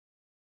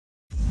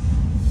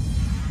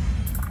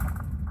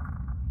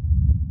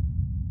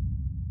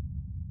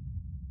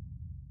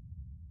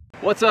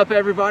What's up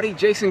everybody,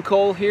 Jason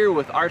Cole here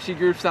with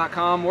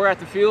RCGroups.com. We're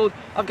at the field.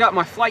 I've got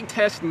my flight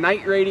test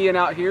night radiant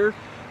out here,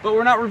 but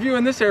we're not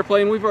reviewing this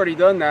airplane, we've already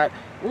done that.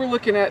 We're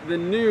looking at the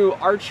new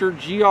Archer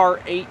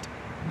GR8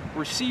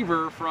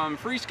 receiver from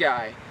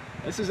FrSky.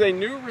 This is a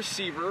new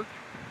receiver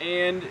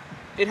and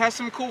it has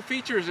some cool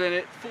features in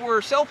it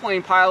for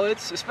sailplane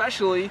pilots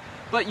especially,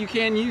 but you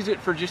can use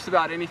it for just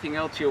about anything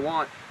else you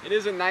want. It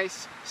is a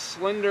nice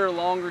slender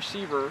long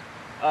receiver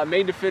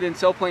made to fit in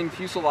sailplane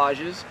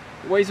fuselages.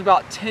 It weighs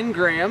about 10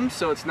 grams,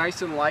 so it's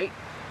nice and light.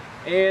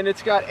 And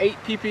it's got 8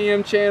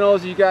 ppm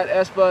channels. You got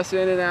S-bus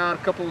in and out,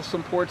 a couple of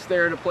some ports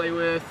there to play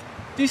with.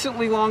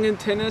 Decently long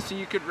antennas, so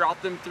you could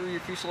route them through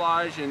your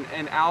fuselage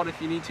and out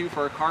if you need to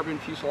for a carbon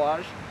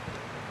fuselage.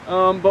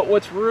 But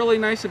what's really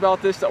nice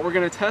about this that we're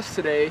going to test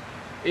today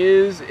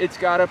is it's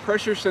got a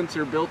pressure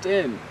sensor built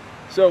in.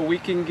 So we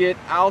can get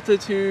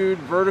altitude,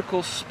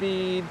 vertical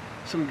speed,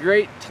 some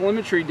great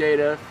telemetry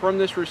data from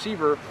this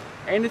receiver,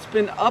 and it's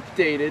been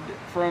updated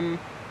from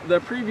the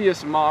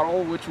previous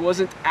model, which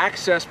wasn't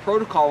access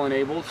protocol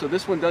enabled. So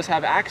this one does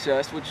have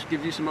access, which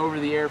gives you some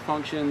over-the-air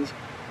functions,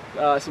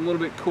 some little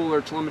bit cooler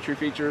telemetry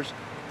features,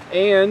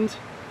 and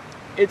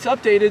it's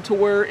updated to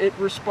where it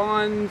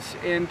responds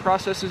and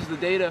processes the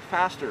data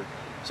faster.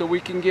 So we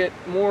can get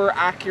more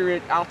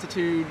accurate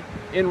altitude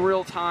in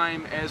real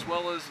time, as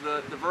well as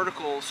the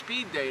vertical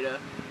speed data,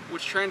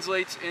 which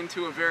translates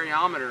into a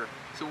variometer.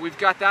 So we've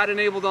got that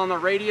enabled on the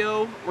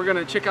radio. We're going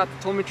to check out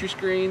the telemetry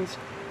screens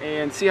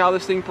and see how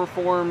this thing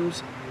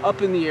performs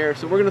up in the air.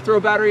 So we're going to throw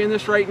a battery in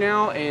this right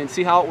now and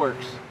see how it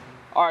works.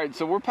 Alright,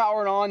 so we're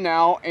powered on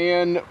now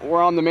and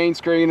we're on the main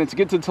screen. And to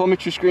get to the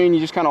telemetry screen, you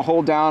just kind of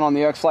hold down on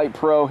the X-Lite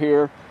Pro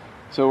here.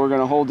 So we're going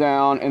to hold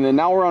down, and then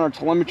now we're on our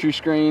telemetry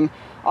screen.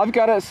 I've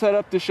got it set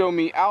up to show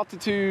me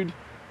altitude,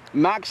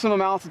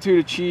 maximum altitude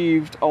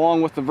achieved,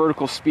 along with the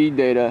vertical speed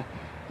data.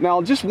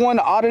 Now, just one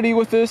oddity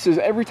with this is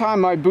every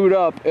time I boot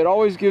up, it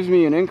always gives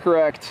me an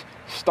incorrect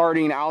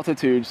starting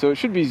altitude. So it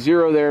should be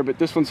 0 there, but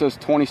this one says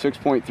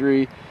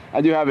 26.3.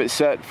 I do have it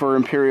set for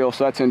imperial,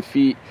 so that's in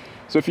feet.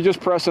 So if you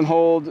just press and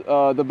hold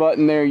the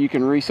button there, you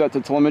can reset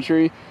the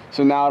telemetry.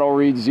 So now it'll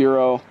read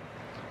 0,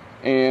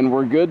 and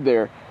we're good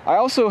there. I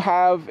also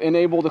have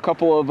enabled a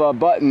couple of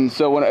buttons.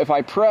 So if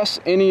I press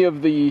any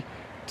of the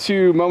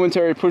 2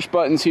 momentary push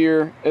buttons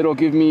here, it'll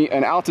give me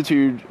an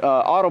altitude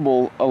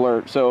audible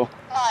alert. So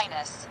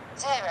minus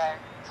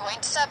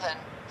 0.7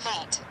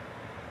 feet.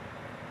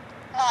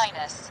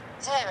 Minus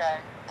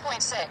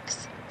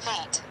 0.6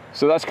 feet.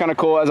 So that's kind of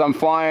cool. As I'm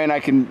flying, I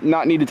can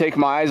not need to take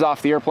my eyes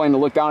off the airplane to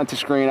look down at the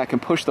screen. I can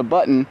push the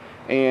button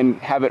and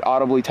have it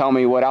audibly tell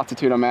me what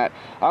altitude I'm at.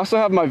 I also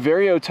have my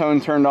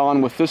variotone turned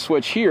on with this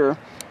switch here.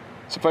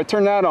 So if I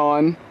turn that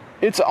on,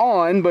 it's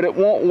on, but it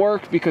won't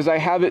work because I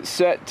have it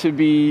set to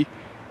be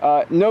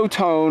no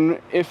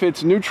tone if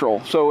it's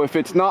neutral. So if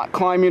it's not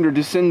climbing or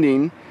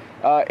descending,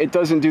 it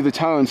doesn't do the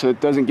tone, so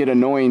it doesn't get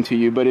annoying to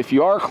you. But if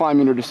you are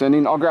climbing or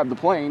descending, I'll grab the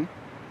plane.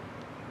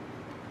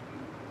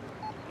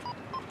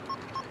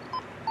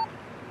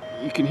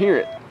 You can hear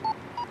it.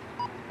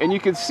 And you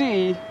can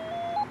see,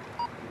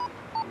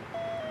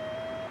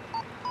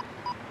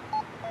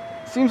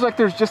 seems like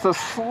there's just a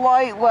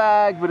slight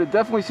lag, but it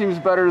definitely seems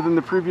better than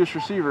the previous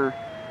receiver.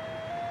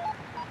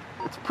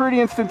 It's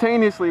pretty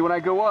instantaneously. When I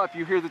go up,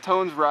 you hear the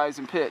tones rise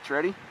in pitch.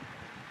 Ready?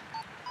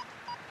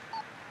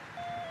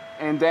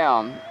 And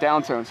down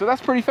tone. So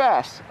that's pretty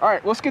fast. All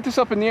right, let's get this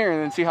up in the air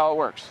and then see how it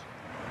works.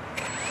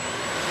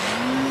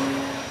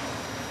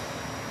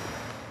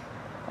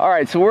 All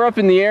right, so we're up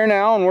in the air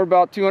now and we're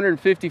about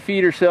 250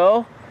 feet or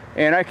so,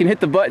 and I can hit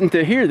the button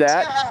to hear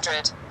that.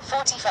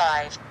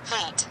 245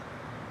 feet.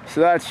 So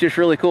that's just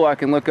really cool. I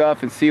can look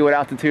up and see what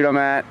altitude I'm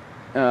at.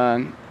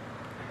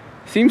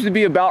 Seems to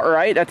be about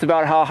right. That's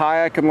about how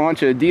high I can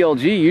launch a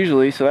DLG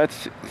usually, so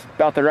that's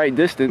about the right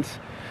distance.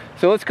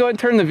 So let's go ahead and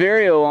turn the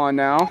Vario on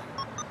now.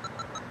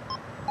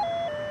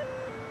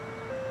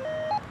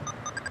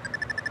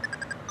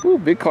 Ooh,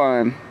 big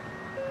climb.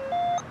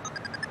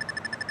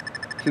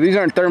 So these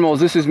aren't thermals,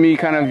 this is me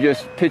kind of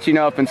just pitching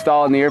up and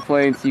stalling the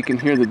airplane so you can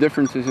hear the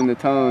differences in the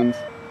tones.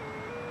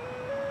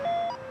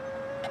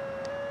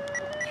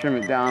 Trim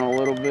it down a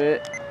little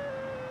bit.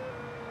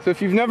 So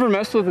if you've never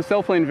messed with a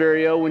sailplane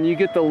Vario, when you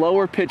get the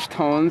lower pitch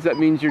tones, that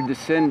means you're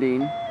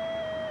descending.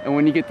 And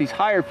when you get these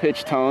higher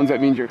pitch tones,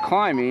 that means you're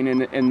climbing.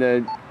 And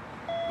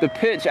the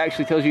pitch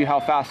actually tells you how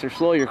fast or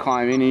slow you're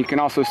climbing. And you can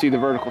also see the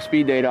vertical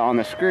speed data on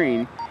the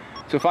screen.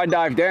 So if I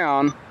dive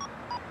down,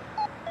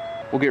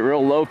 we'll get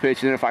real low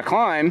pitch, and if I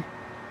climb,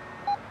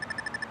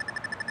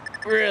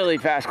 really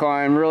fast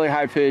climb, really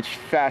high pitch,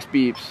 fast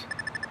beeps.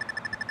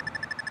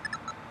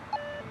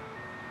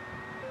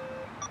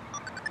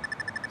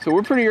 So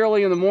we're pretty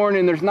early in the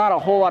morning. There's not a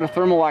whole lot of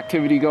thermal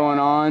activity going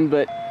on,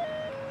 but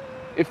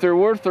if there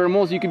were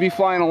thermals, you could be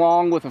flying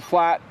along with a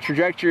flat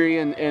trajectory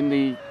and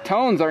the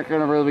tones aren't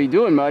going to really be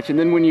doing much, and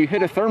then when you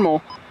hit a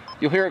thermal,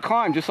 you'll hear it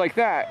climb just like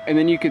that, and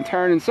then you can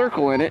turn and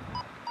circle in it.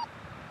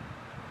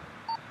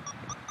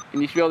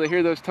 And you should be able to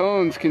hear those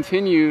tones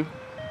continue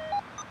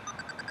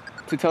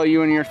to tell you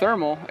when you're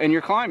thermal and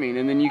you're climbing,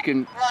 and then you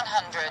can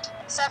 100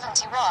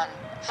 71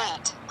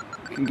 feet.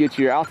 You can get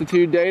your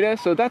altitude data,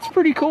 so that's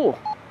pretty cool.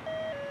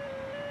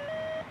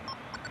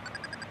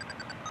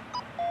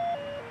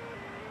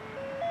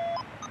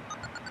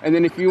 And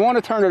then if you want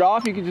to turn it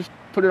off, you can just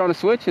put it on a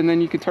switch and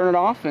then you can turn it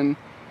off and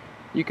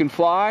you can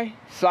fly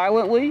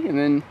silently and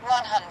then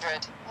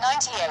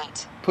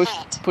 198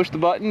 push the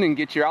button and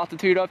get your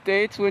altitude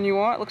updates when you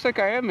want. Looks like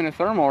I am in a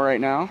thermal right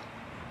now.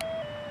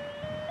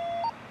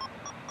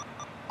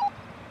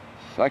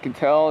 So I can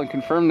tell and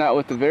confirm that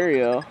with the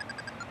Vario.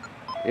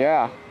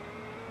 Yeah.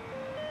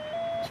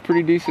 It's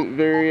pretty decent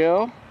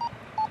Vario.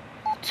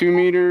 2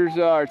 meters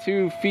or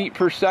 2 feet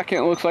per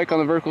second looks like on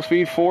the vertical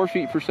speed, 4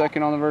 feet per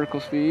second on the vertical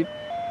speed.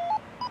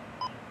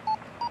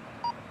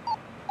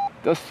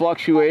 Does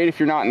fluctuate if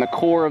you're not in the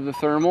core of the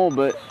thermal,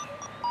 but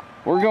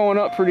we're going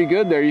up pretty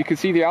good there. You can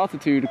see the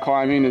altitude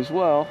climbing as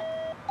well.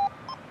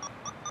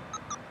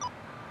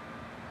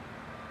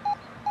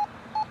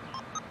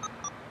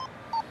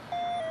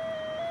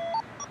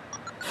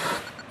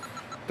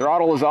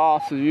 Throttle is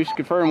off, so just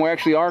confirm we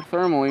actually are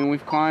thermaling.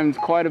 We've climbed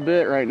quite a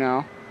bit right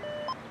now.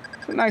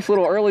 It's a nice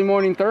little early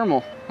morning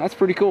thermal. That's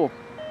pretty cool.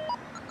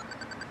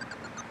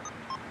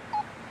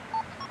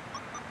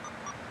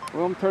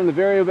 Well, I'm turning the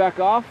Vario back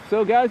off.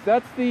 So guys,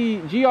 that's the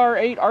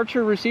GR8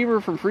 Archer receiver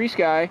from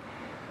FrSky.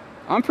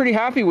 I'm pretty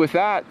happy with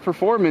that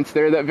performance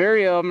there. That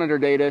variometer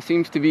data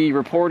seems to be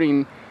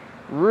reporting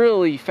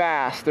really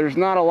fast. There's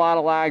not a lot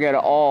of lag at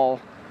all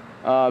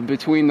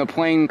between the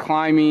plane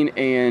climbing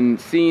and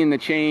seeing the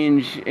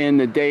change in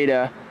the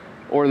data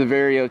or the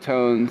Vario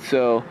tone.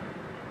 So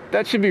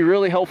that should be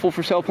really helpful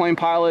for sailplane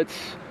pilots.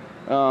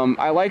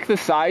 I like the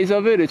size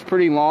of it. It's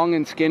pretty long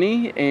and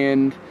skinny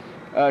and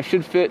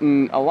should fit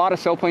in a lot of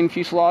sailplane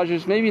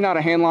fuselages. Maybe not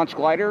a hand-launched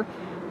glider,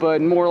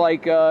 but more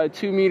like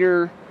 2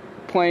 meter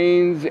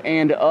planes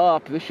and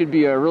up. This should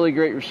be a really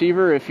great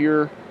receiver if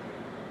you're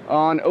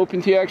on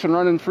OpenTX and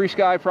running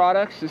FrSky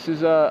products. This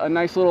is a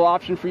nice little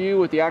option for you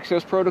with the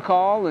access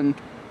protocol and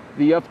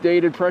the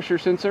updated pressure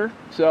sensor.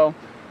 So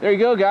there you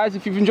go, guys.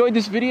 If you've enjoyed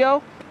this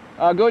video,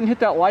 go ahead and hit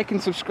that like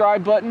and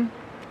subscribe button.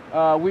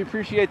 We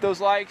appreciate those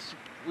likes.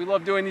 We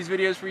love doing these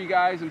videos for you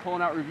guys and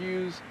pulling out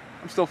reviews.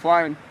 I'm still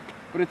flying,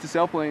 but it's a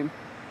sailplane.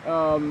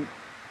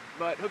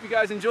 But hope you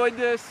guys enjoyed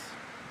this.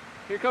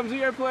 Here comes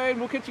the airplane.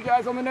 We'll catch you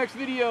guys on the next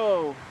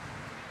video.